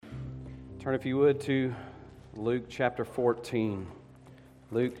Turn, if you would, to Luke chapter 14.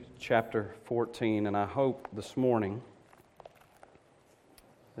 Luke chapter 14. And I hope this morning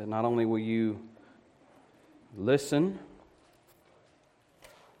that not only will you listen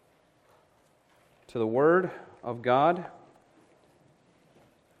to the Word of God,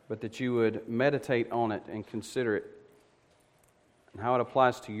 but that you would meditate on it and consider it and how it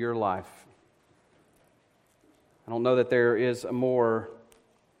applies to your life. I don't know that there is a more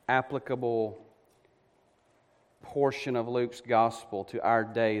applicable portion of Luke's gospel to our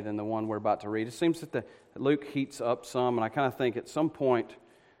day than the one we're about to read. It seems that Luke heats up some, and I kind of think at some point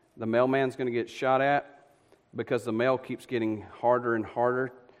the mailman's going to get shot at because the mail keeps getting harder and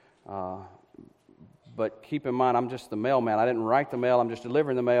harder. But keep in mind, I'm just the mailman. I didn't write the mail. I'm just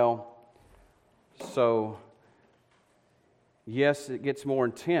delivering the mail. So, yes, it gets more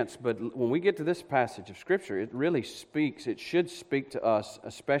intense, but when we get to this passage of Scripture, it really speaks. It should speak to us,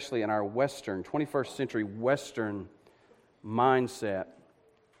 especially in our Western, 21st century Western mindset,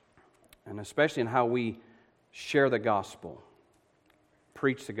 and especially in how we share the gospel,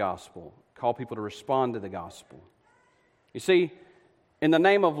 preach the gospel, call people to respond to the gospel. You see, in the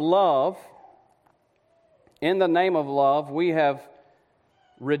name of love, we have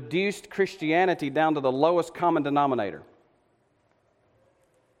reduced Christianity down to the lowest common denominator.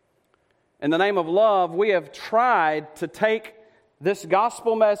 In the name of love, we have tried to take this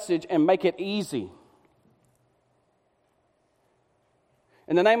gospel message and make it easy.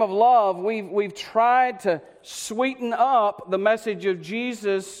 In the name of love, we've tried to sweeten up the message of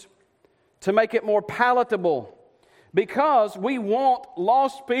Jesus to make it more palatable, because we want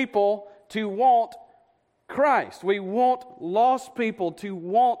lost people to want Christ. We want lost people to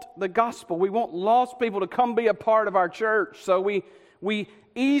want the gospel. We want lost people to come be a part of our church. So we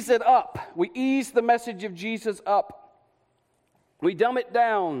ease it up. We ease the message of Jesus up. We dumb it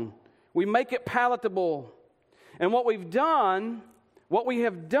down. We make it palatable. And what we have done,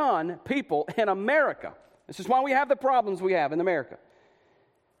 people in America, this is why we have the problems we have in America.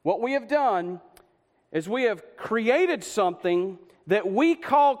 What we have done is we have created something that we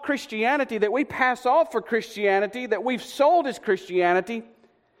call Christianity, that we pass off for Christianity, that we've sold as Christianity,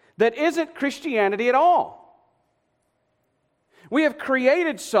 that isn't Christianity at all. We have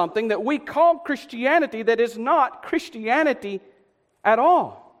created something that we call Christianity that is not Christianity at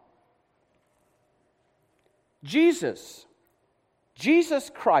all. Jesus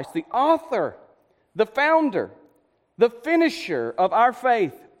Christ, the author, the founder, the finisher of our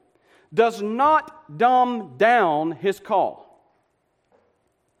faith, does not dumb down His call.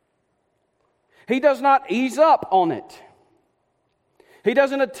 He does not ease up on it. He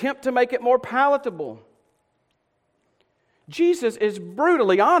doesn't attempt to make it more palatable. Jesus is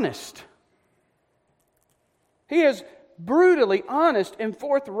brutally honest. He is brutally honest and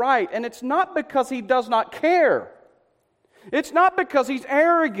forthright, and it's not because He does not care. It's not because He's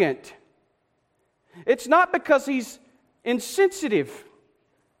arrogant. It's not because He's insensitive.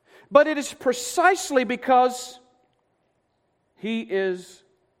 But it is precisely because He is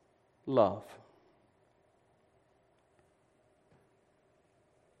love.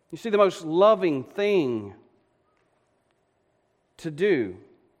 You see, the most loving thing to do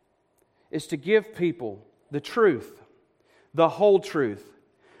is to give people the truth, the whole truth,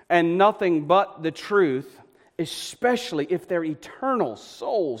 and nothing but the truth, especially if their eternal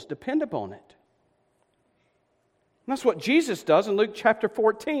souls depend upon it. And that's what Jesus does in Luke chapter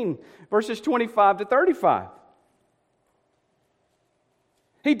 14, verses 25 to 35.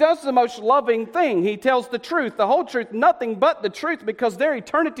 He does the most loving thing. He tells the truth, the whole truth, nothing but the truth, because their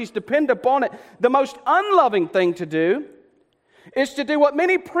eternities depend upon it. The most unloving thing to do is to do what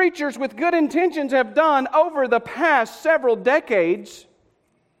many preachers with good intentions have done over the past several decades,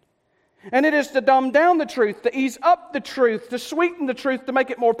 and it is to dumb down the truth, to ease up the truth, to sweeten the truth, to make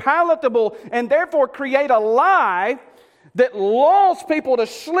it more palatable, and therefore create a lie that lulls people to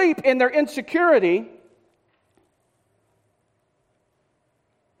sleep in their insecurity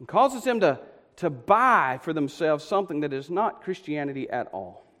and causes them to buy for themselves something that is not Christianity at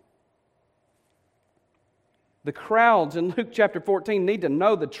all. The crowds in Luke chapter 14 need to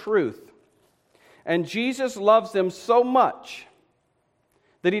know the truth. And Jesus loves them so much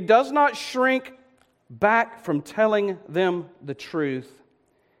that He does not shrink back from telling them the truth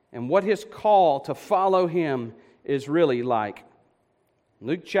and what His call to follow Him is really like.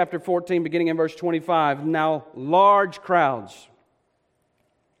 Luke chapter 14, beginning in verse 25, now large crowds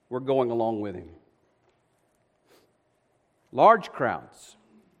were going along with Him. Large crowds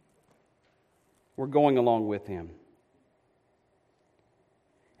were going along with Him.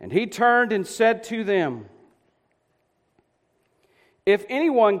 And He turned and said to them, If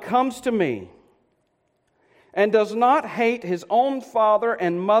anyone comes to me and does not hate his own father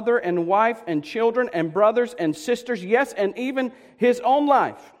and mother and wife and children and brothers and sisters, yes, and even his own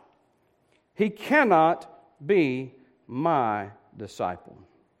life, he cannot be my disciple.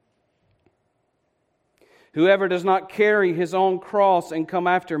 Whoever does not carry his own cross and come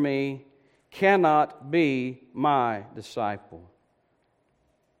after me cannot be my disciple.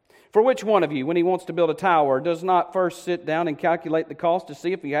 For which one of you, when he wants to build a tower, does not first sit down and calculate the cost to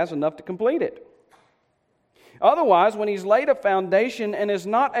see if he has enough to complete it? Otherwise, when he's laid a foundation and is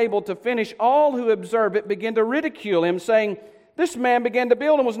not able to finish, all who observe it begin to ridicule him, saying, "This man began to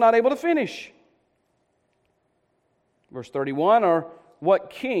build and was not able to finish." Verse 31, or what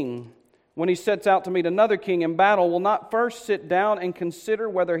king, when he sets out to meet another king in battle, will not first sit down and consider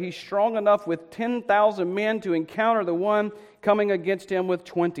whether he's strong enough with 10,000 men to encounter the one coming against him with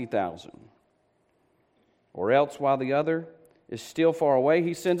 20,000? Or else, while the other is still far away,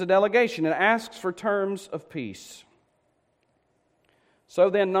 he sends a delegation and asks for terms of peace. So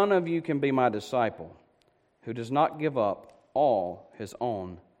then none of you can be my disciple who does not give up all his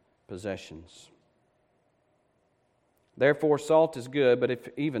own possessions. Therefore, salt is good, but if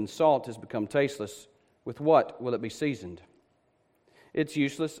even salt has become tasteless, with what will it be seasoned? It's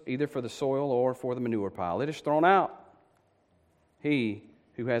useless either for the soil or for the manure pile. It is thrown out. He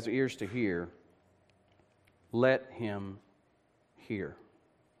who has ears to hear, let him hear.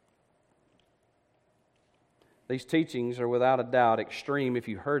 These teachings are without a doubt extreme if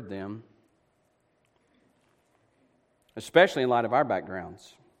you heard them, especially in light of our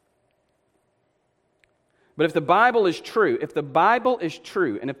backgrounds. But if the Bible is true, and if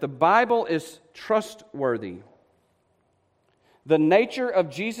the Bible is trustworthy, the nature of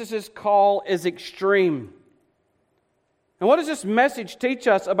Jesus' call is extreme. And what does this message teach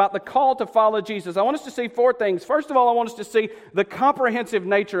us about the call to follow Jesus? I want us to see four things. First of all, I want us to see the comprehensive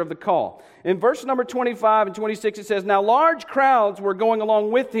nature of the call. In verse number 25 and 26, it says, "Now large crowds were going along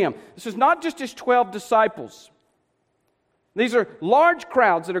with him." This is not just his 12 disciples. These are large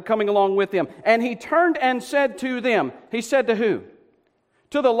crowds that are coming along with him. And he turned and said to them, he said to who?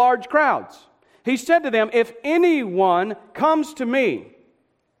 To the large crowds. He said to them, "If anyone comes to me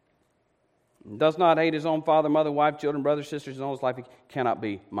and does not hate his own father, mother, wife, children, brothers, sisters, and all his life, he cannot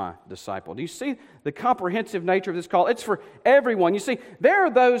be my disciple." Do you see the comprehensive nature of this call? It's for everyone. You see, there are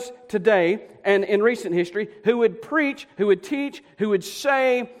those today and in recent history who would preach, who would teach, who would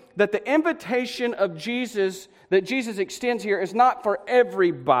say that the invitation of Jesus that Jesus extends here is not for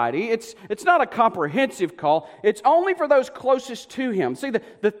everybody. It's not a comprehensive call. It's only for those closest to him. See,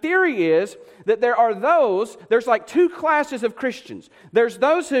 the theory is that there's like two classes of Christians. There's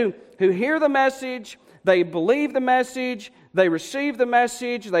those who hear the message, they believe the message, they receive the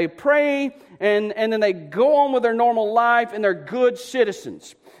message, they pray, and then they go on with their normal life, and they're good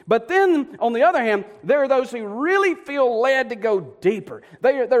citizens. But then, on the other hand, there are those who really feel led to go deeper.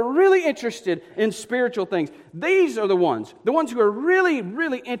 They're really interested in spiritual things. These are the ones who are really,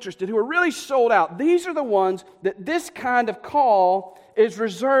 really interested, who are really sold out. These are the ones that this kind of call is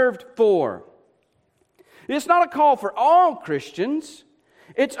reserved for. It's not a call for all Christians.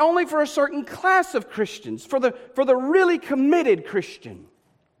 It's only for a certain class of Christians, for the really committed Christian.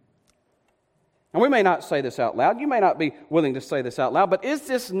 And we may not say this out loud. You may not be willing to say this out loud, but is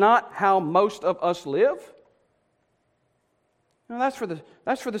this not how most of us live? No, that's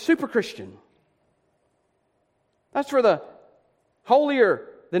for the super Christian. That's for the holier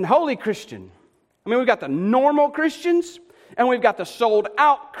than holy Christian. I mean, we've got the normal Christians, and we've got the sold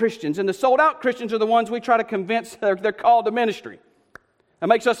out Christians. And the sold out Christians are the ones we try to convince they're called to ministry. That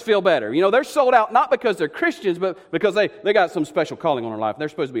makes us feel better. You know, they're sold out not because they're Christians, but because they got some special calling on their life. They're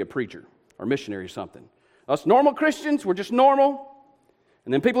supposed to be a preacher or missionary or something. Us normal Christians, we're just normal.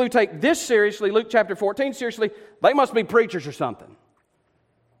 And then people who take this seriously, Luke chapter 14 seriously, they must be preachers or something.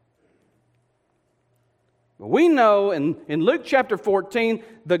 But we know in Luke chapter 14,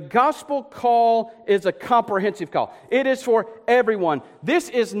 the gospel call is a comprehensive call. It is for everyone. This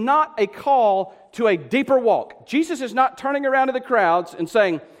is not a call to a deeper walk. Jesus is not turning around to the crowds and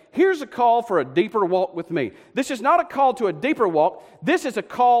saying, "Here's a call for a deeper walk with me." This is not a call to a deeper walk. This is a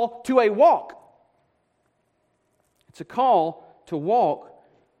call to a walk. It's a call to walk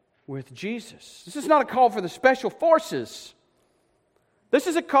with Jesus. This is not a call for the special forces. This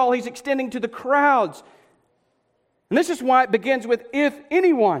is a call he's extending to the crowds. And this is why it begins with, if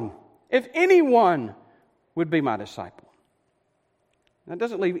anyone would be my disciple. That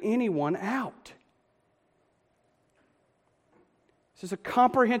doesn't leave anyone out. This is a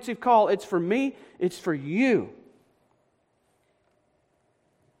comprehensive call. It's for me. It's for you.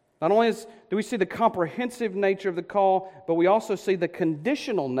 Not only do we see the comprehensive nature of the call, but we also see the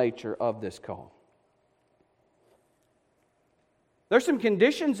conditional nature of this call. There's some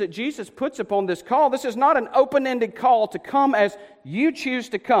conditions that Jesus puts upon this call. This is not an open-ended call to come as you choose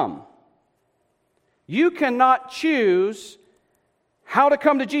to come. You cannot choose how to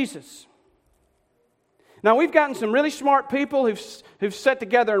come to Jesus. Now, we've gotten some really smart people who've sat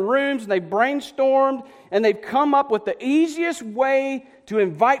together in rooms and they've brainstormed and they've come up with the easiest way to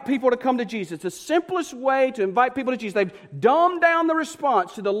invite people to come to Jesus, the simplest way to invite people to Jesus. They've dumbed down the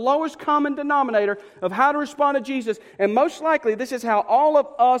response to the lowest common denominator of how to respond to Jesus. And most likely, this is how all of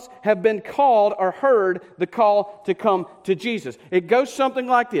us have been called or heard the call to come to Jesus. It goes something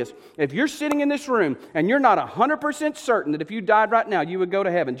like this. If you're sitting in this room and you're not 100% certain that if you died right now, you would go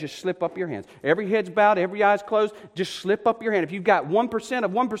to heaven, just slip up your hands. Every head's bowed, every eye's closed, just slip up your hand. If you've got 1%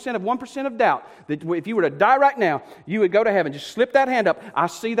 of 1% of 1% of doubt that if you were to die right now, you would go to heaven, just slip that hand up. I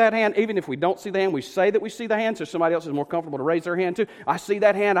see that hand. Even if we don't see the hand, we say that we see the hand so somebody else is more comfortable to raise their hand too. I see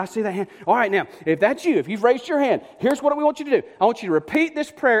that hand. I see that hand. All right, now, if that's you, if you've raised your hand, here's what we want you to do. I want you to repeat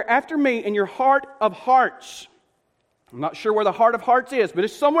this prayer after me in your heart of hearts. I'm not sure where the heart of hearts is, but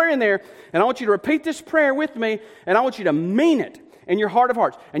it's somewhere in there. And I want you to repeat this prayer with me, and I want you to mean it in your heart of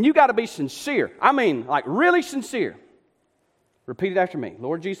hearts. And you got to be sincere. I mean, like really sincere. Repeat it after me.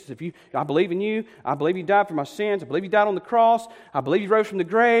 Lord Jesus, I believe in you. I believe you died for my sins. I believe you died on the cross. I believe you rose from the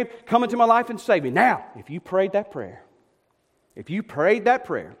grave. Come into my life and save me. Now, if you prayed that prayer,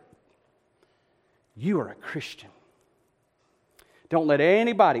 you are a Christian. Don't let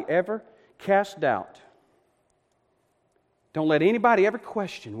anybody ever cast doubt. Don't let anybody ever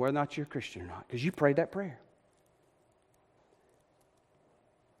question whether or not you're a Christian or not, because you prayed that prayer.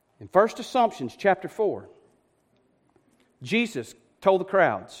 In 1 Assumptions, chapter 4, Jesus told the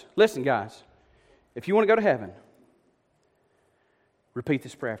crowds, listen guys, if you want to go to heaven, repeat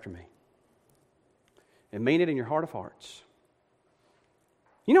this prayer after me. And mean it in your heart of hearts.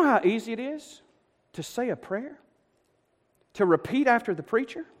 You know how easy it is to say a prayer? To repeat after the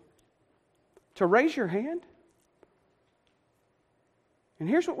preacher? To raise your hand? And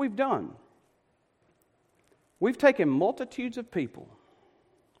here's what we've done. We've taken multitudes of people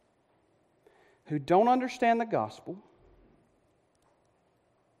who don't understand the gospel,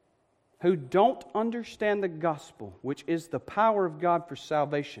 which is the power of God for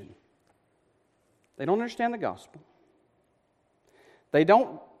salvation. They don't understand the gospel. They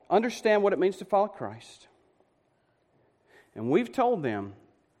don't understand what it means to follow Christ. And we've told them,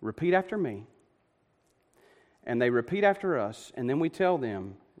 repeat after me. And they repeat after us, and then we tell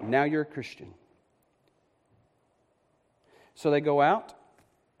them, now you're a Christian. So they go out.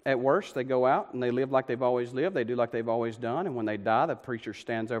 At worst, they go out and they live like they've always lived. They do like they've always done. And when they die, the preacher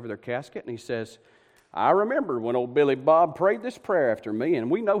stands over their casket and he says, I remember when old Billy Bob prayed this prayer after me, and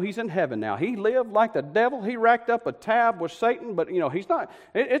we know he's in heaven now. He lived like the devil. He racked up a tab with Satan, but he's not.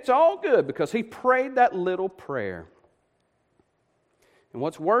 It's all good because he prayed that little prayer. And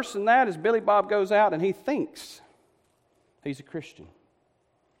what's worse than that is Billy Bob goes out and he thinks he's a Christian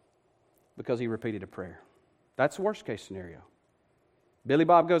because he repeated a prayer. That's the worst case scenario. Billy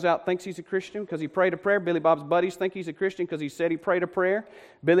Bob goes out, thinks he's a Christian because he prayed a prayer. Billy Bob's buddies think he's a Christian because he said he prayed a prayer.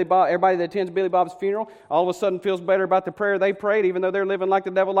 Billy Bob, everybody that attends Billy Bob's funeral, all of a sudden feels better about the prayer they prayed, even though they're living like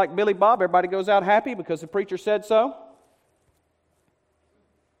the devil like Billy Bob. Everybody goes out happy because the preacher said so.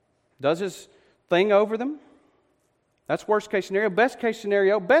 Does his thing over them. That's worst case scenario. Best case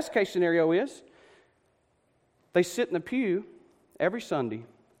scenario is they sit in the pew every Sunday,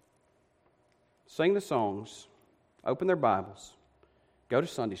 sing the songs, open their Bibles, go to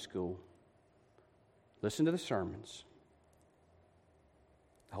Sunday school, listen to the sermons.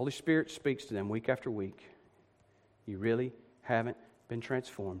 The Holy Spirit speaks to them week after week. You really haven't been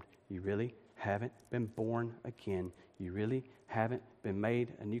transformed. You really haven't been born again. You really haven't been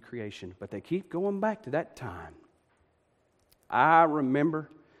made a new creation. But they keep going back to that time. I remember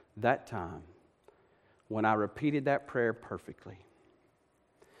that time when I repeated that prayer perfectly.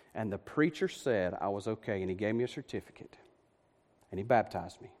 And the preacher said I was okay, and he gave me a certificate. And he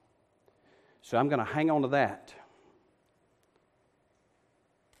baptized me. So I'm going to hang on to that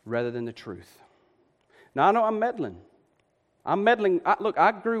rather than the truth. Now, I know I'm meddling. Look,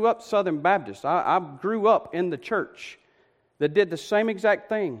 I grew up Southern Baptist. I grew up in the church that did the same exact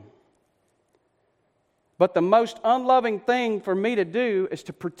thing. But the most unloving thing for me to do is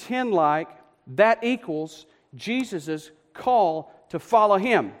to pretend like that equals Jesus' call to follow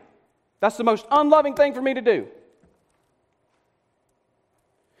Him. That's the most unloving thing for me to do.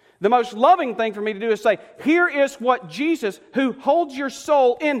 The most loving thing for me to do is say, here is what Jesus, who holds your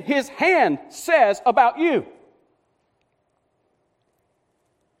soul in His hand, says about you.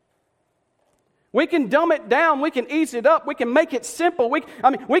 We can dumb it down. We can ease it up. We can make it simple. We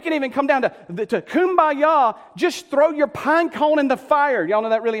can even come down to kumbaya. Just throw your pine cone in the fire. Y'all know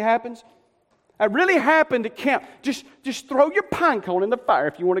that really happens? That really happened at camp. Just throw your pine cone in the fire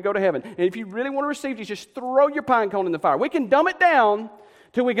if you want to go to heaven. And if you really want to receive Jesus, just throw your pine cone in the fire. We can dumb it down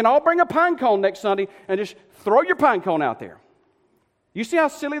till we can all bring a pine cone next Sunday and just throw your pine cone out there. You see how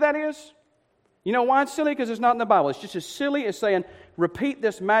silly that is? You know why it's silly? Because it's not in the Bible. It's just as silly as saying, repeat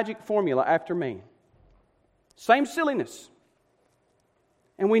this magic formula after me. Same silliness.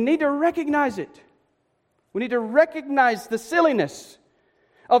 And we need to recognize it. We need to recognize the silliness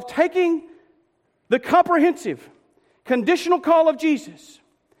of taking the comprehensive, conditional call of Jesus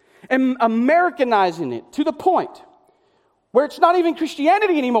and Americanizing it to the point where it's not even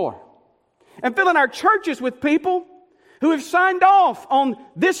Christianity anymore. And filling our churches with people who have signed off on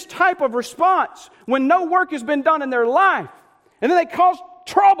this type of response when no work has been done in their life. And then they cause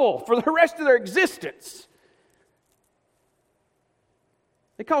trouble for the rest of their existence.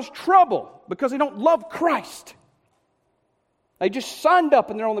 They cause trouble because they don't love Christ. They just signed up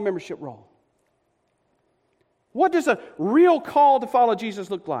and they're on the membership roll. What does a real call to follow Jesus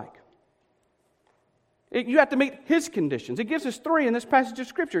look like? You have to meet His conditions. He gives us 3 in this passage of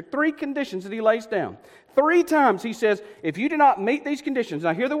Scripture. 3 conditions that He lays down. 3 times He says, if you do not meet these conditions,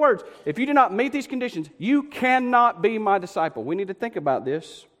 now hear the words, if you do not meet these conditions, you cannot be my disciple. We need to think about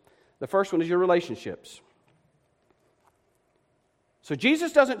this. The first one is your relationships. So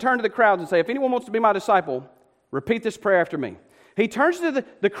Jesus doesn't turn to the crowds and say, if anyone wants to be my disciple, repeat this prayer after me. He turns to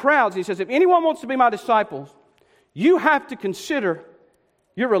the crowds and He says, if anyone wants to be my disciples, you have to consider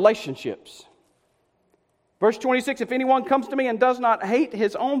your relationships. Verse 26, if anyone comes to me and does not hate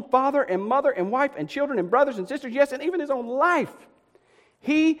his own father and mother and wife and children and brothers and sisters, yes, and even his own life,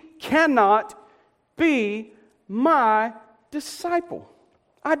 he cannot be my disciple.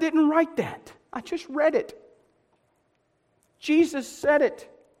 I didn't write that. I just read it. Jesus said it.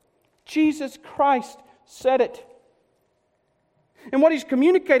 Jesus Christ said it. And what He's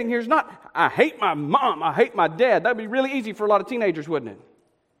communicating here is not, I hate my mom, I hate my dad. That would be really easy for a lot of teenagers, wouldn't it?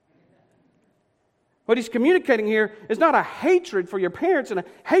 What He's communicating here is not a hatred for your parents and a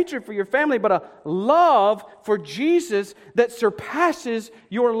hatred for your family, but a love for Jesus that surpasses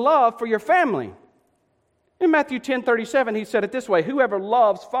your love for your family. In Matthew 10:37, He said it this way, whoever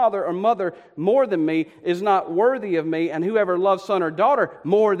loves father or mother more than me is not worthy of me, and whoever loves son or daughter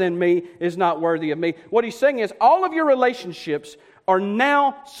more than me is not worthy of me. What He's saying is all of your relationships are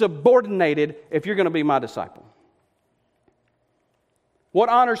now subordinated if you're going to be my disciple. What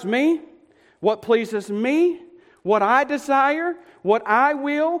honors me, what pleases me, what I desire, what I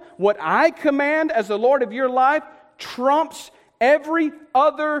will, what I command as the Lord of your life trumps every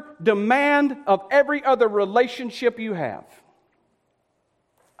other demand of every other relationship you have.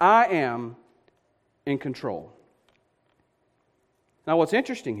 I am in control. Now, what's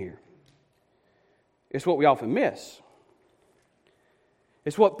interesting here is what we often miss.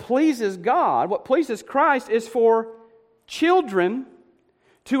 It's what pleases God, what pleases Christ is for children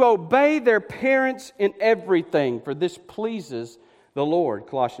to obey their parents in everything, for this pleases the Lord,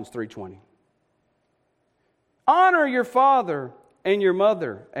 Colossians 3:20. Honor your father and your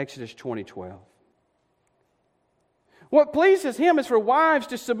mother, Exodus 20:12. What pleases Him is for wives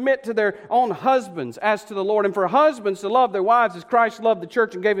to submit to their own husbands as to the Lord, and for husbands to love their wives as Christ loved the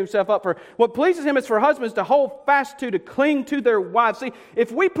church and gave Himself up for. What pleases Him is for husbands to hold fast to cling to their wives. See,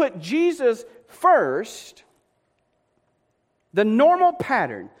 if we put Jesus first, the normal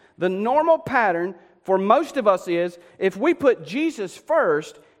pattern for most of us is, if we put Jesus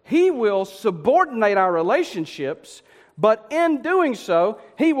first, He will subordinate our relationships, but in doing so,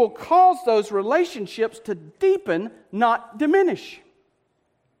 He will cause those relationships to deepen, not diminish.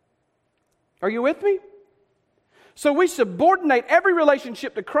 Are you with me? So we subordinate every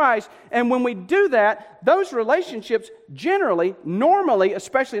relationship to Christ, and when we do that, those relationships generally, normally,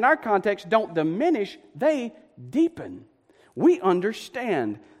 especially in our context, don't diminish, they deepen. We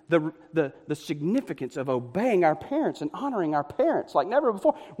understand the significance of obeying our parents and honoring our parents like never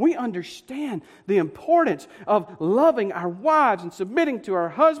before. We understand the importance of loving our wives and submitting to our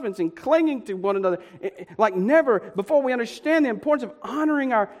husbands and clinging to one another like never before. We understand the importance of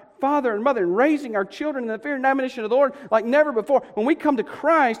honoring our father and mother and raising our children in the fear and admonition of the Lord like never before. When we come to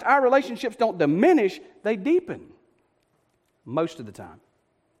Christ, our relationships don't diminish, they deepen most of the time.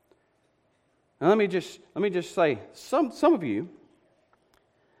 Now let me just say, some of you,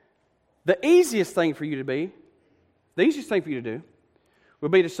 the easiest thing for you to do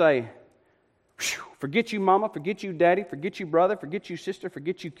would be to say, forget you mama, forget you daddy, forget you brother, forget you sister,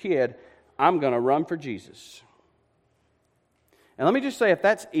 forget you kid, I'm going to run for Jesus. And let me just say, if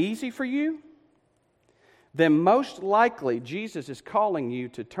that's easy for you, then most likely Jesus is calling you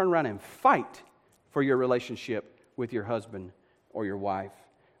to turn around and fight for your relationship with your husband or your wife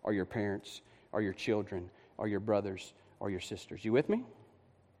or your parents or your children or your brothers or your sisters. You with me?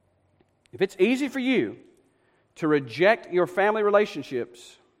 If it's easy for you to reject your family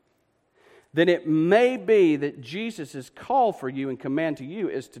relationships, then it may be that Jesus' call for you and command to you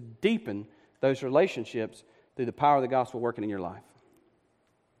is to deepen those relationships through the power of the gospel working in your life.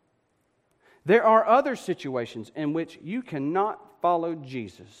 There are other situations in which you cannot follow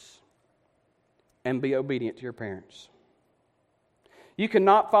Jesus and be obedient to your parents. You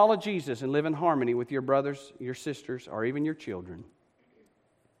cannot follow Jesus and live in harmony with your brothers, your sisters, or even your children.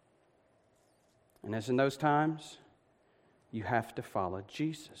 And as in those times, you have to follow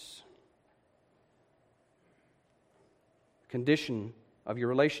Jesus. Condition of your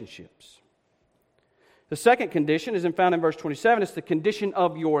relationships. The second condition is found in verse 27. It's the condition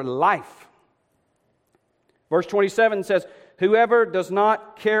of your life. Verse 27 says, "Whoever does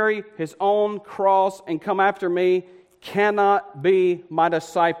not carry his own cross and come after me cannot be my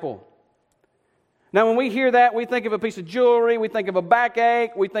disciple." Now, when we hear that, we think of a piece of jewelry, we think of a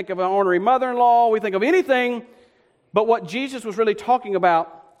backache, we think of an ornery mother-in-law, we think of anything. But what Jesus was really talking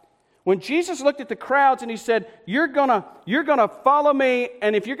about, when Jesus looked at the crowds and He said, you're gonna follow me,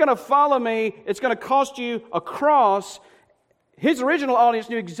 and if you're going to follow me, it's going to cost you a cross. His original audience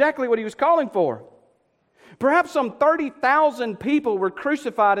knew exactly what He was calling for. Perhaps some 30,000 people were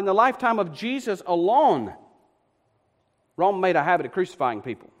crucified in the lifetime of Jesus alone. Rome made a habit of crucifying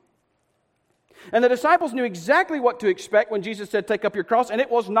people. And the disciples knew exactly what to expect when Jesus said, "Take up your cross," and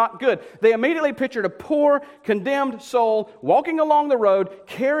it was not good. They immediately pictured a poor, condemned soul walking along the road,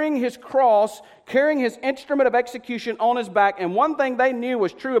 carrying his cross, carrying his instrument of execution on his back. And one thing they knew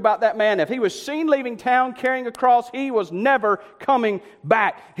was true about that man: if he was seen leaving town carrying a cross, he was never coming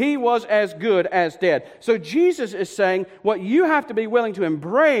back. He was as good as dead. So Jesus is saying, what you have to be willing to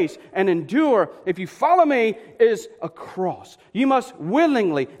embrace and endure if you follow me is a cross. You must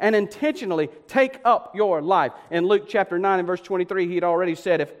willingly and intentionally take up your life. In Luke chapter 9 and verse 23, He had already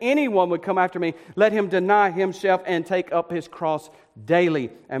said, "If anyone would come after me, let him deny himself and take up his cross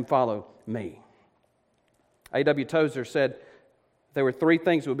daily and follow me." A.W. Tozer said there were three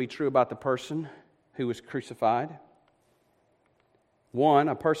things that would be true about the person who was crucified. One,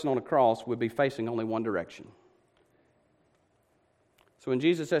 a person on a cross would be facing only one direction. So when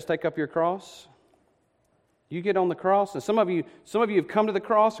Jesus says, "Take up your cross," you get on the cross, and some of you have come to the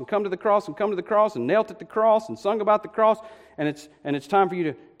cross and come to the cross and come to the cross and knelt at the cross and sung about the cross, and it's time for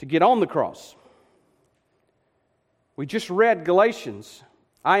you to get on the cross. We just read Galatians.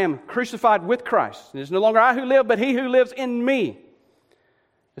 I am crucified with Christ. It is no longer I who live, but He who lives in me.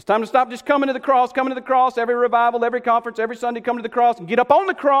 It's time to stop just coming to the cross, every revival, every conference, every Sunday, come to the cross and get up on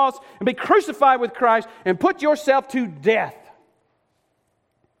the cross and be crucified with Christ and put yourself to death.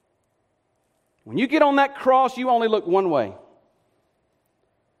 When you get on that cross, you only look one way.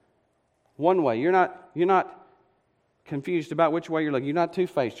 One way. You're not confused about which way you're looking. You're not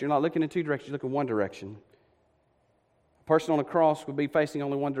two-faced. You're not looking in two directions. You're looking one direction. A person on a cross would be facing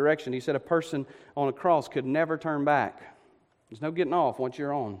only one direction. He said a person on a cross could never turn back. There's no getting off once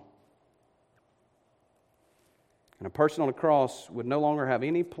you're on. And a person on a cross would no longer have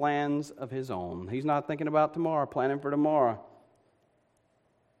any plans of his own. He's not thinking about tomorrow, planning for tomorrow.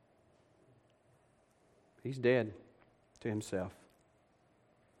 He's dead to himself.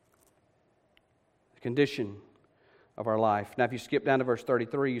 The condition of our life. Now, if you skip down to verse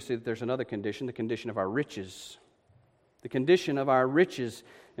 33, you see that there's another condition, the condition of our riches. The condition of our riches.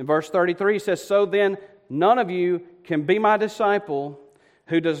 In verse 33, it says, "So then, none of you can be my disciple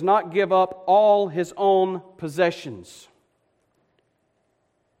who does not give up all his own possessions."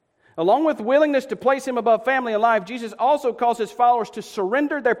 Along with willingness to place Him above family and life, Jesus also calls His followers to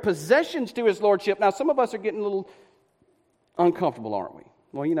surrender their possessions to His Lordship. Now, some of us are getting a little uncomfortable, aren't we?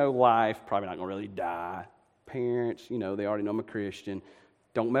 Well, life, probably not going to really die. Parents, they already know I'm a Christian.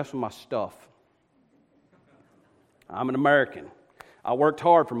 Don't mess with my stuff. I'm an American. I worked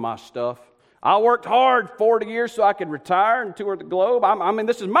hard for my stuff. I worked hard 40 years so I could retire and tour the globe.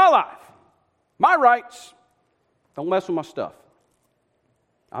 This is my life. My rights. Don't mess with my stuff.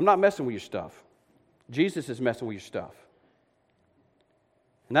 I'm not messing with your stuff. Jesus is messing with your stuff.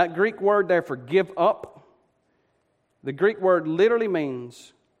 And that Greek word there for give up, the Greek word literally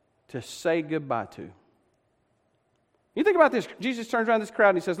means to say goodbye to. You think about this. Jesus turns around this crowd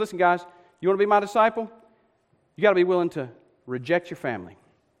and He says, "Listen, guys, you want to be my disciple? You got to be willing to reject your family,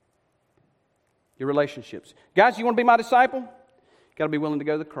 your relationships. Guys, you want to be my disciple? You got to be willing to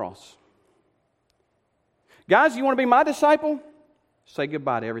go to the cross. Guys, you want to be my disciple? Say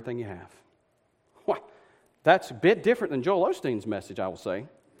goodbye to everything you have." What? That's a bit different than Joel Osteen's message, I will say.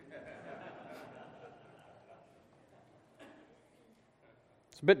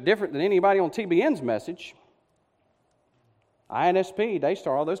 It's a bit different than anybody on TBN's message. INSP,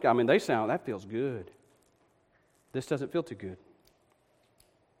 Daystar, all those guys. I mean, they sound, that feels good. This doesn't feel too good.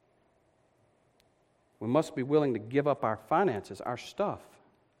 We must be willing to give up our finances, our stuff,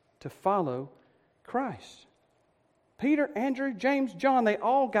 to follow Christ. Peter, Andrew, James, John, they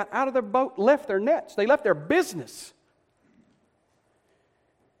all got out of their boat, left their nets. They left their business.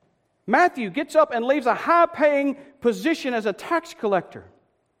 Matthew gets up and leaves a high-paying position as a tax collector.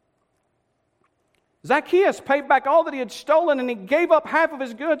 Zacchaeus paid back all that he had stolen, and he gave up half of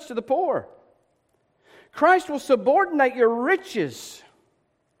his goods to the poor. Christ will subordinate your riches.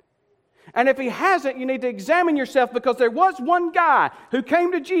 And if He hasn't, you need to examine yourself, because there was one guy who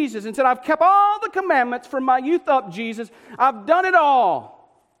came to Jesus and said, I've kept all the commandments from my youth up, Jesus. I've done it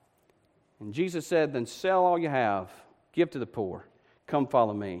all. And Jesus said, then sell all you have, give to the poor, come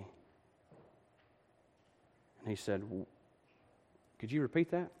follow me. And he said, could you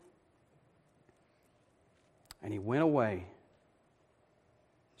repeat that? And he went away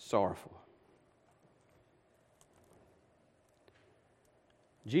sorrowful.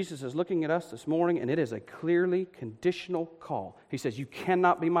 Jesus is looking at us this morning, and it is a clearly conditional call. He says, you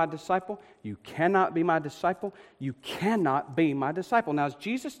cannot be my disciple. You cannot be my disciple. You cannot be my disciple. Now, does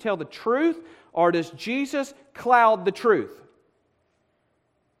Jesus tell the truth, or does Jesus cloud the truth?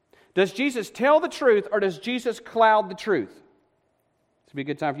 Does Jesus tell the truth, or does Jesus cloud the truth? This would be a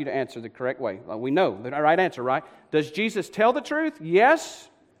good time for you to answer the correct way. Well, we know the right answer, right? Does Jesus tell the truth? Yes.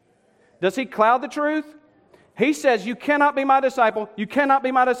 Does He cloud the truth? He says, you cannot be my disciple, you cannot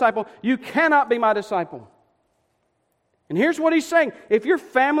be my disciple, you cannot be my disciple. And here's what He's saying. If your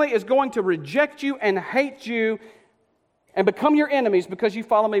family is going to reject you and hate you and become your enemies because you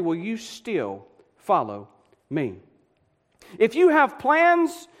follow me, will you still follow me? If you have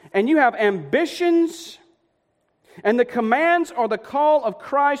plans and you have ambitions and the commands or the call of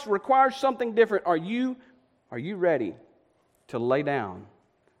Christ requires something different, are you ready to lay down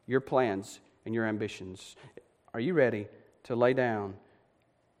your plans and your ambitions? Are you ready to lay down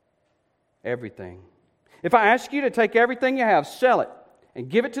everything? If I ask you to take everything you have, sell it, and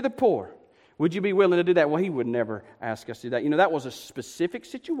give it to the poor, would you be willing to do that? Well, He would never ask us to do that. You know, that was a specific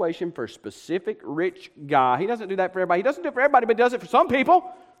situation for a specific rich guy. He doesn't do that for everybody. He doesn't do it for everybody, but He does it for some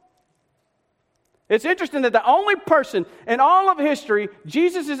people. It's interesting that the only person in all of history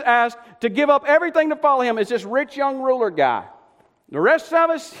Jesus is asked to give up everything to follow Him is this rich young ruler guy. The rest of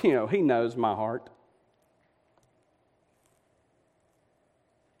us, He knows my heart.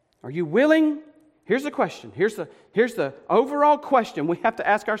 Are you willing? Here's the question. Here's the overall question we have to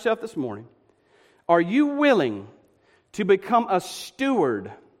ask ourselves this morning. Are you willing to become a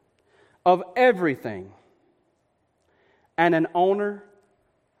steward of everything and an owner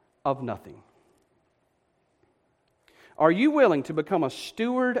of nothing? Are you willing to become a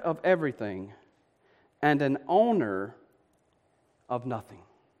steward of everything and an owner of nothing?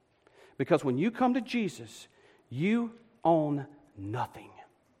 Because when you come to Jesus, you own nothing.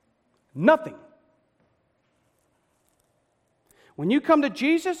 Nothing. When you come to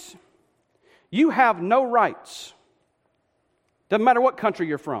Jesus, you have no rights. Doesn't matter what country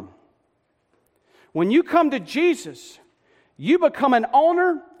you're from. When you come to Jesus, you become an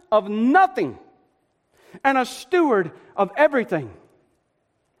owner of nothing and a steward of everything.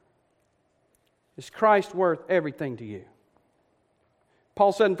 Is Christ worth everything to you?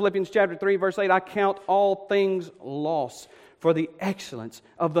 Paul said in Philippians chapter 3, verse 8, I count all things loss for the excellence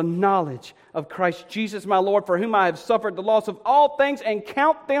of the knowledge of Christ Jesus my Lord, for whom I have suffered the loss of all things and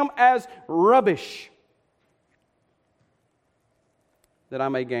count them as rubbish, that I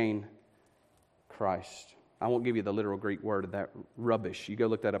may gain Christ. I won't give you the literal Greek word of that, rubbish. You go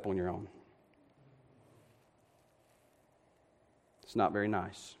look that up on your own. It's not very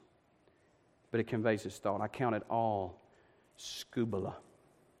nice, but it conveys this thought. I count it all scubala.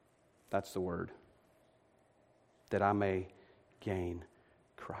 That's the word. That I may gain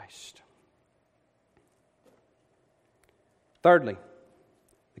Christ. Thirdly,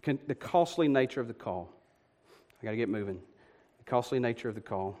 the costly nature of the call. I got to get moving. The costly nature of the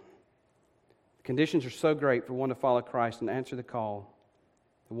call. The conditions are so great for one to follow Christ and answer the call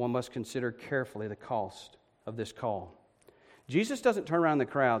that one must consider carefully the cost of this call. Jesus doesn't turn around in the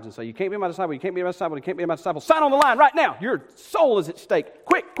crowds and say, you can't be my disciple, you can't be my disciple, you can't be my disciple. Sign on the line right now. Your soul is at stake.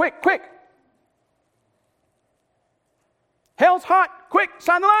 Quick, quick, quick. Hell's hot. Quick,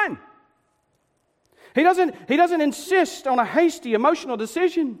 sign the line. He doesn't insist on a hasty, emotional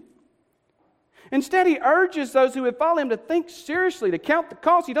decision. Instead, he urges those who would follow him to think seriously, to count the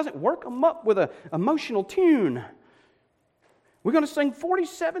cost. He doesn't work them up with an emotional tune. We're going to sing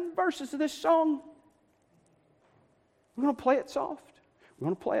 47 verses of this song. We're going to play it soft. We're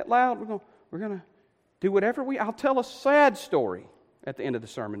going to play it loud. We're going to do whatever I'll tell a sad story at the end of the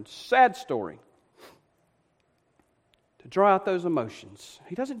sermon. Sad story. To draw out those emotions.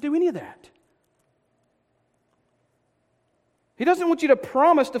 He doesn't do any of that. He doesn't want you to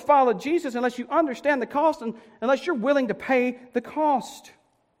promise to follow Jesus unless you understand the cost and unless you're willing to pay the cost.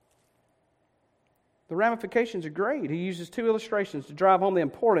 The ramifications are great. He uses two illustrations to drive home the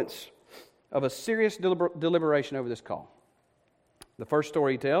importance of a serious deliberation over this call. The first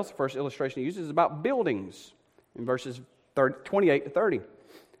story he tells, the first illustration he uses, is about buildings in verses 28 to 30.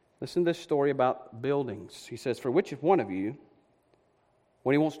 Listen to this story about buildings. He says, "For which one of you,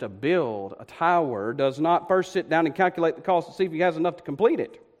 when he wants to build a tower, does not first sit down and calculate the cost to see if he has enough to complete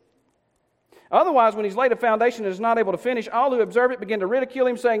it? Otherwise, when he's laid a foundation and is not able to finish, all who observe it begin to ridicule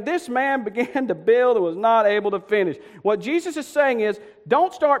him, saying, 'This man began to build and was not able to finish.'" What Jesus is saying is,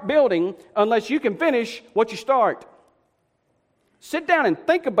 don't start building unless you can finish what you start. Sit down and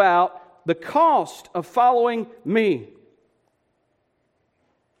think about the cost of following me.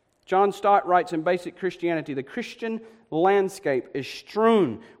 John Stott writes in Basic Christianity, "The Christian landscape is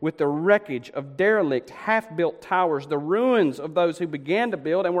strewn with the wreckage of derelict, half-built towers, the ruins of those who began to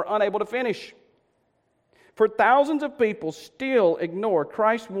build and were unable to finish. For thousands of people still ignore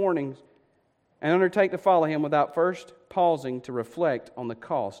Christ's warnings and undertake to follow him without first pausing to reflect on the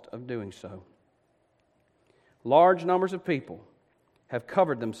cost of doing so. Large numbers of people have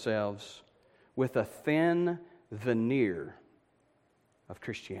covered themselves with a thin veneer of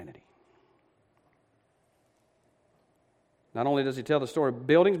Christianity." Not only does he tell the story of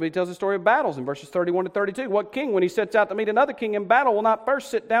buildings, but he tells the story of battles in verses 31 to 32. "What king, when he sets out to meet another king in battle, will not first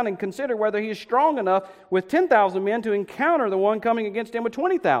sit down and consider whether he is strong enough with 10,000 men to encounter the one coming against him with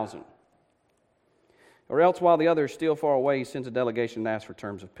 20,000? Or else, while the other is still far away, he sends a delegation to ask for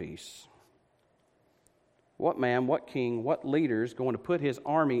terms of peace. What man, what king, what leader is going to put his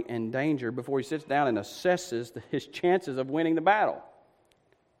army in danger before he sits down and assesses his chances of winning the battle?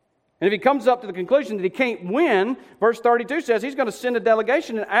 And if he comes up to the conclusion that he can't win," verse 32 says he's going to send a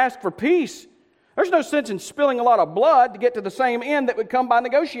delegation and ask for peace. There's no sense in spilling a lot of blood to get to the same end that would come by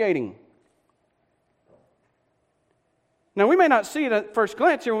negotiating. Now, we may not see it at first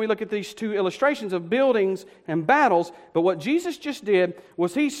glance here when we look at these two illustrations of buildings and battles, but what Jesus just did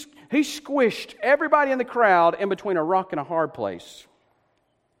was he squished everybody in the crowd in between a rock and a hard place.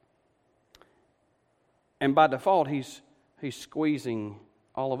 And by default, he's squeezing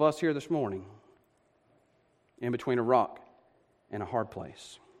all of us here this morning in between a rock and a hard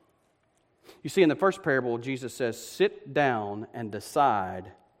place. You see, in the first parable, Jesus says, "Sit down and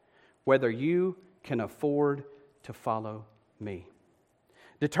decide whether you can afford to follow me.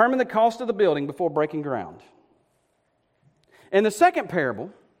 Determine the cost of the building before breaking ground." In the second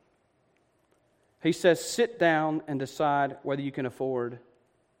parable, he says, "Sit down and decide whether you can afford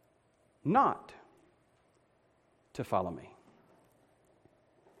not to follow me."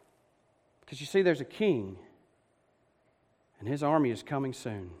 Because you see, there's a king, and his army is coming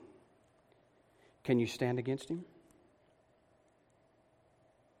soon. Can you stand against him?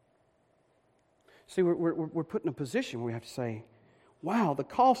 See, we're put in a position where we have to say, wow, the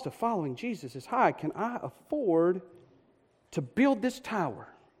cost of following Jesus is high. Can I afford to build this tower?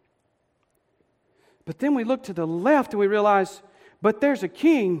 But then we look to the left and we realize, but there's a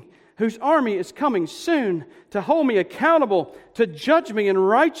king whose army is coming soon to hold me accountable, to judge me in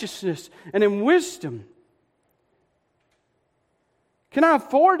righteousness and in wisdom. Can I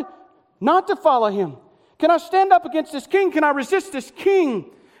afford not to follow him? Can I stand up against this king? Can I resist this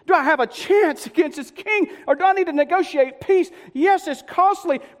king? Do I have a chance against this king? Or do I need to negotiate peace? Yes, it's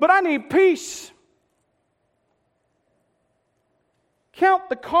costly, but I need peace. Count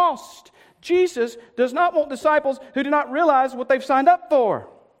the cost. Jesus does not want disciples who do not realize what they've signed up for.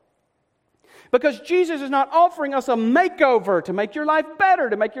 Because Jesus is not offering us a makeover to make your life better,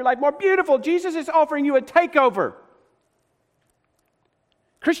 to make your life more beautiful. Jesus is offering you a takeover.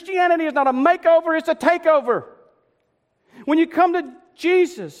 Christianity is not a makeover, it's a takeover. When you come to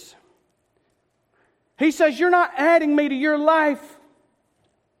Jesus, He says, "You're not adding me to your life.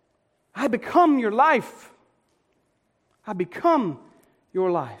 I become your life. I become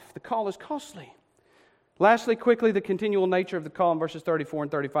your life." The call is costly. Lastly, quickly, the continual nature of the call in verses 34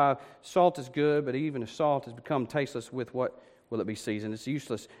 and 35. Salt is good, but even if salt has become tasteless, with what will it be seasoned? It's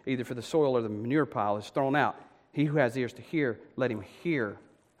useless either for the soil or the manure pile is thrown out. He who has ears to hear, let him hear.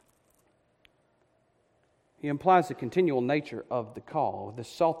 He implies the continual nature of the call. The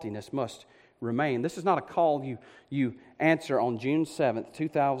saltiness must remain. This is not a call you answer on June 7th,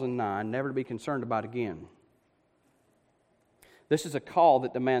 2009, never to be concerned about again. This is a call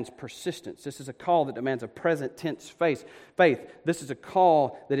that demands persistence. This is a call that demands a present tense faith. This is a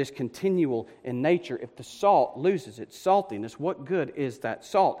call that is continual in nature. If the salt loses its saltiness, what good is that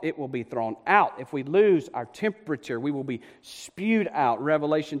salt? It will be thrown out. If we lose our temperature, we will be spewed out.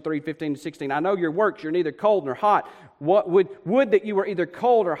 Revelation 3:15-16. I know your works, you're neither cold nor hot. What would that you were either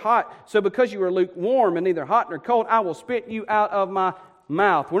cold or hot. So because you are lukewarm and neither hot nor cold, I will spit you out of my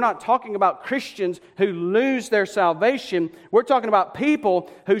mouth. We're not talking about Christians who lose their salvation. We're talking about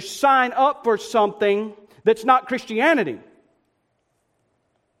people who sign up for something that's not Christianity.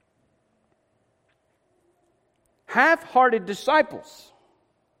 Half-hearted disciples.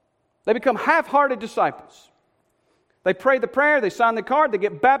 They become half-hearted disciples. They pray the prayer, they sign the card, they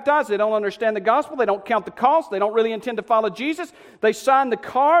get baptized, they don't understand the gospel, they don't count the cost, they don't really intend to follow Jesus. They sign the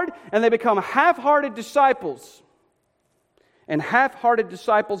card and they become half-hearted disciples. And half-hearted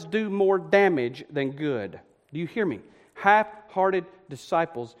disciples do more damage than good. Do you hear me? Half-hearted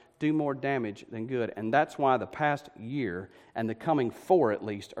disciples do more damage than good. And that's why the past year and the coming 4 at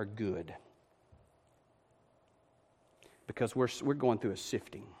least are good. Because we're going through a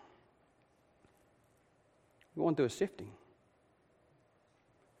sifting. We're going through a sifting.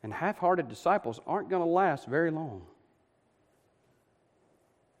 And half-hearted disciples aren't going to last very long.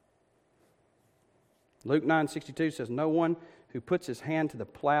 Luke 9:62 says, no one who puts his hand to the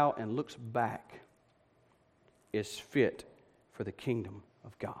plow and looks back is fit for the kingdom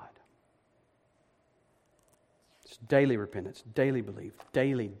of God. It's daily repentance, daily belief,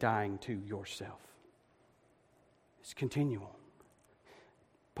 daily dying to yourself. It's continual.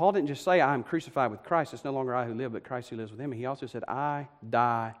 Paul didn't just say, I am crucified with Christ. It's no longer I who live, but Christ who lives within me. He also said, I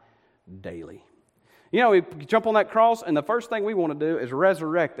die daily. You know, we jump on that cross, and the first thing we want to do is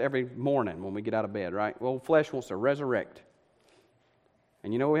resurrect every morning when we get out of bed, right? Well, flesh wants to resurrect.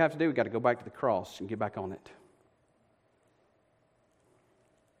 And you know what we have to do? We've got to go back to the cross and get back on it.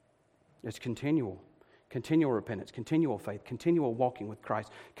 It's continual. Continual repentance, continual faith, continual walking with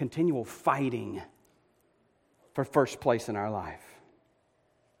Christ, continual fighting for first place in our life.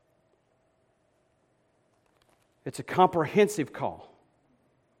 It's a comprehensive call.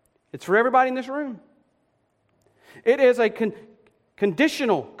 It's for everybody in this room. It is a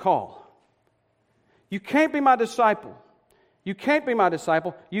conditional call. You can't be my disciple. You can't be my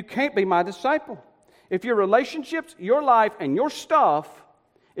disciple. You can't be my disciple. If your relationships, your life, and your stuff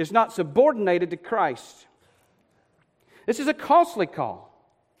is not subordinated to Christ. This is a costly call.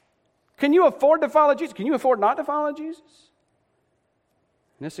 Can you afford to follow Jesus? Can you afford not to follow Jesus?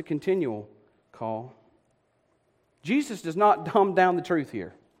 And it's a continual call. Jesus does not dumb down the truth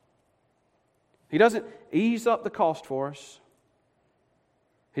here. He doesn't ease up the cost for us.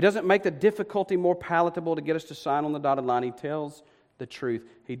 He doesn't make the difficulty more palatable to get us to sign on the dotted line. He tells the truth.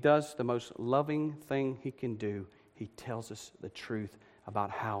 He does the most loving thing He can do. He tells us the truth about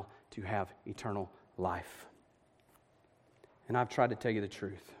how to have eternal life. And I've tried to tell you the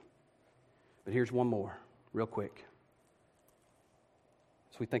truth. But here's one more, real quick.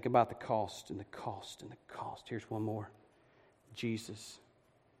 As we think about the cost and the cost and the cost, here's one more. Jesus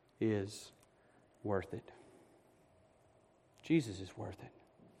is worth it. Jesus is worth it.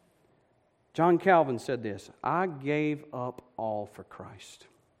 John Calvin said this, I gave up all for Christ.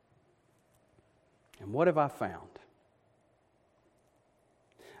 And what have I found?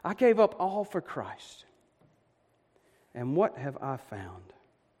 I gave up all for Christ. And what have I found?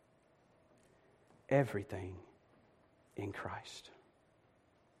 Everything in Christ.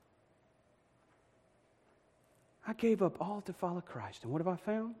 I gave up all to follow Christ. And what have I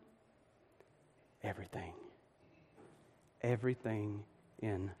found? Everything. Everything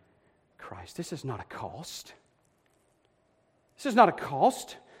in Christ. This is not a cost. This is not a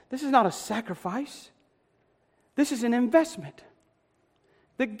cost. This is not a sacrifice. This is an investment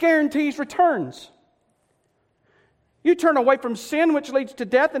that guarantees returns. You turn away from sin, which leads to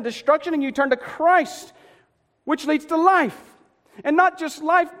death and destruction, and you turn to Christ, which leads to life. And not just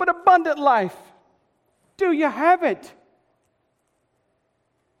life, but abundant life. Do you have it?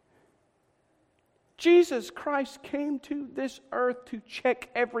 Jesus Christ came to this earth to check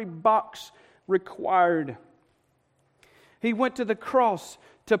every box required. He went to the cross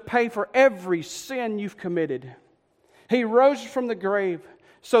to pay for every sin you've committed. He rose from the grave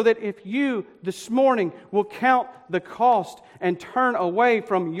so that if you this morning will count the cost and turn away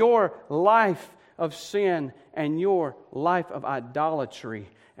from your life of sin and your life of idolatry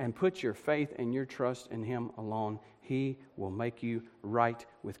and put your faith and your trust in Him alone, He will make you right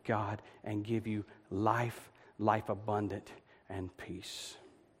with God and give you life abundant, and peace.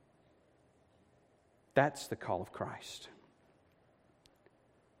 That's the call of Christ.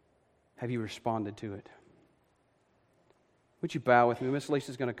 Have you responded to it? Would you bow with me? Miss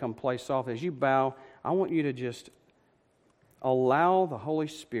Lisa's going to come play soft. As you bow, I want you to just allow the Holy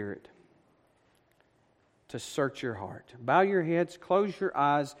Spirit to search your heart. Bow your heads, close your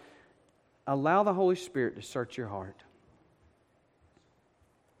eyes. Allow the Holy Spirit to search your heart.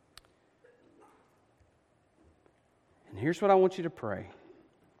 And here's what I want you to pray.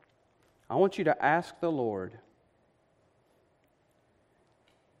 I want you to ask the Lord,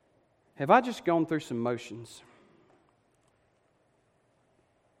 have I just gone through some motions?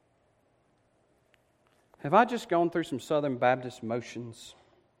 Have I just gone through some Southern Baptist motions?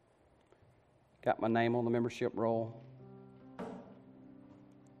 Got my name on the membership roll?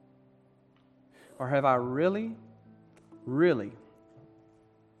 Or have I really, really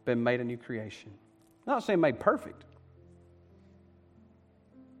been made a new creation? I'm not saying made perfect.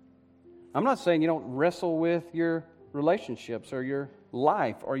 I'm not saying you don't wrestle with your relationships or your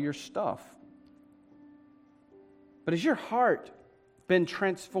life or your stuff. But has your heart been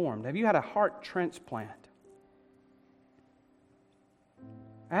transformed? Have you had a heart transplant?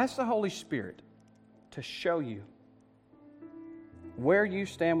 Ask the Holy Spirit to show you where you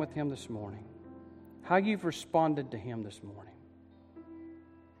stand with Him this morning, how you've responded to Him this morning.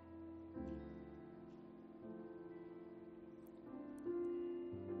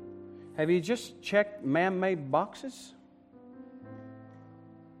 Have you just checked man-made boxes?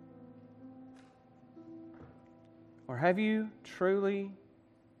 Or have you truly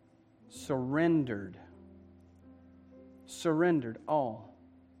surrendered all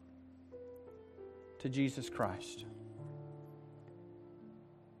to Jesus Christ?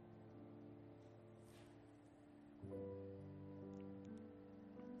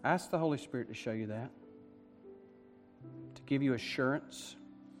 Ask the Holy Spirit to show you that, to give you assurance,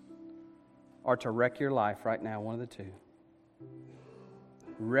 or to wreck your life right now, one of the two.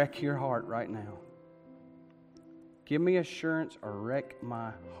 Wreck your heart right now. Give me assurance or wreck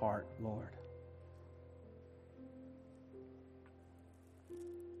my heart, Lord.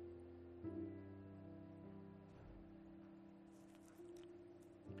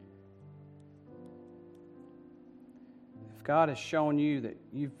 If God has shown you that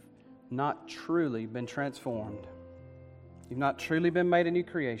you've not truly been transformed, you've not truly been made a new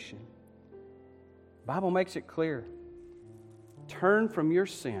creation, the Bible makes it clear. Turn from your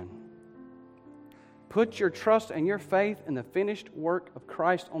sin. Put your trust and your faith in the finished work of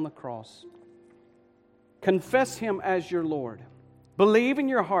Christ on the cross. Confess Him as your Lord. Believe in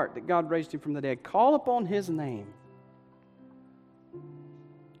your heart that God raised Him from the dead. Call upon His name.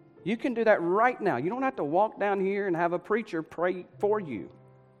 You can do that right now. You don't have to walk down here and have a preacher pray for you.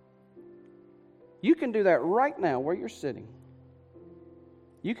 You can do that right now where you're sitting.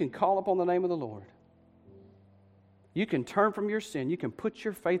 You can call upon the name of the Lord. You can turn from your sin. You can put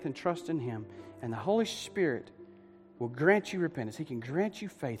your faith and trust in Him. And the Holy Spirit will grant you repentance. He can grant you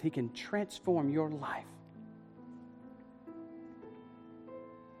faith. He can transform your life.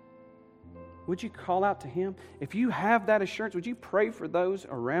 Would you call out to Him? If you have that assurance, would you pray for those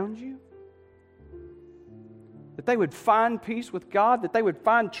around you? That they would find peace with God, that they would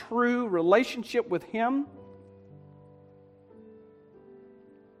find true relationship with Him.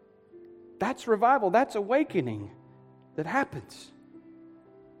 That's revival. That's awakening that happens.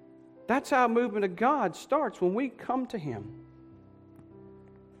 That's how a movement of God starts, when we come to Him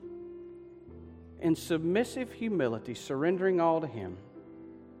in submissive humility, surrendering all to Him.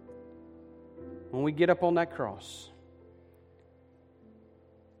 When we get up on that cross.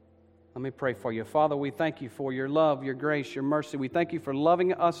 Let me pray for you. Father, we thank You for Your love, Your grace, Your mercy. We thank You for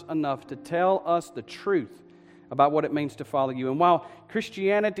loving us enough to tell us the truth about what it means to follow You. And while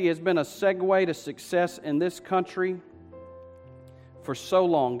Christianity has been a segue to success in this country for so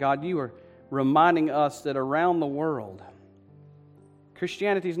long, God, You are reminding us that around the world,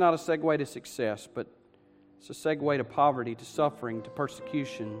 Christianity is not a segue to success, but it's a segue to poverty, to suffering, to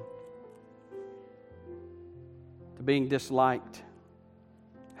persecution, to being disliked,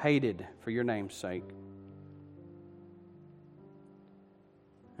 hated for Your name's sake.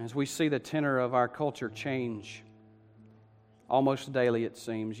 As we see the tenor of our culture change almost daily, it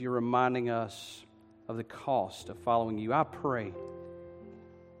seems, You're reminding us of the cost of following You. I pray,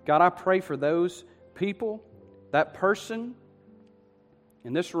 God, I pray for those people, that person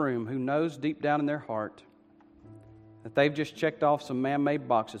in this room who knows deep down in their heart that they've just checked off some man-made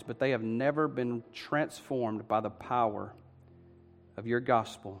boxes, but they have never been transformed by the power of Your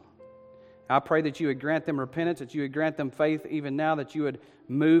gospel. I pray that You would grant them repentance, that You would grant them faith even now, that You would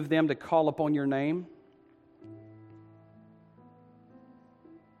move them to call upon Your name.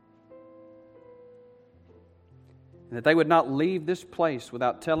 And that they would not leave this place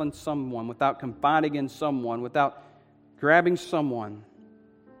without telling someone, without confiding in someone, without grabbing someone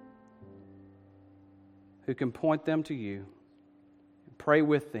who can point them to you, and pray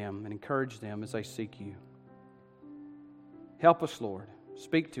with them and encourage them as they seek you. Help us, Lord.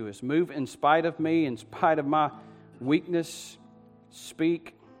 Speak to us. Move in spite of me, in spite of my weakness.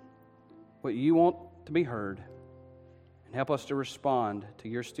 Speak what you want to be heard. And help us to respond to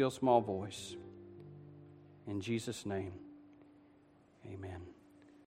your still small voice. In Jesus' name, amen.